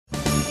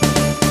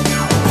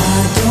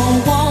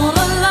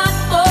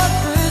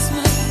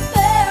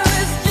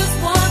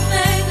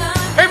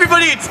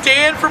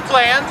Dan for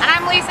Plans. And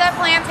I'm Lisa,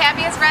 Plans'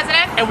 happiest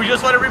resident. And we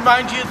just want to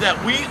remind you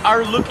that we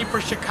are looking for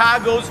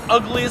Chicago's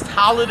ugliest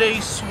holiday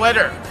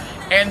sweater.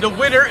 And the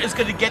winner is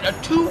going to get a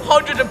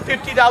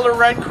 $250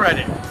 rent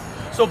credit.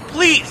 So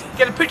please,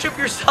 get a picture of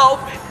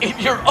yourself in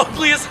your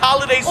ugliest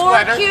holiday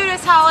sweater. Or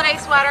cutest holiday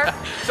sweater.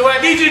 So what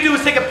I need you to do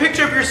is take a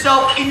picture of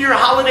yourself in your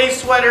holiday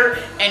sweater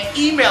and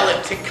email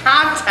it to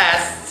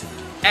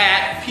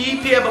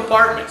contests@PPM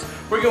Apartments.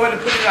 We're going to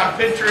put it on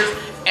Pinterest,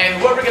 and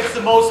whoever gets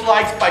the most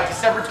likes by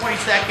December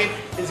 22nd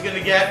is going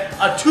to get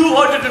a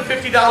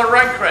 $250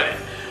 rent credit.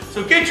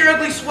 So get your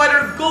ugly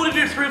sweater, go to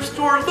your thrift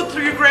store, look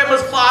through your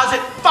grandma's closet,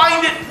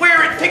 find it,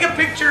 wear it, take a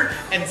picture,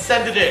 and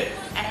send it in.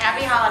 And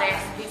happy holidays,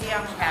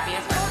 PPM's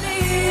happiest resident.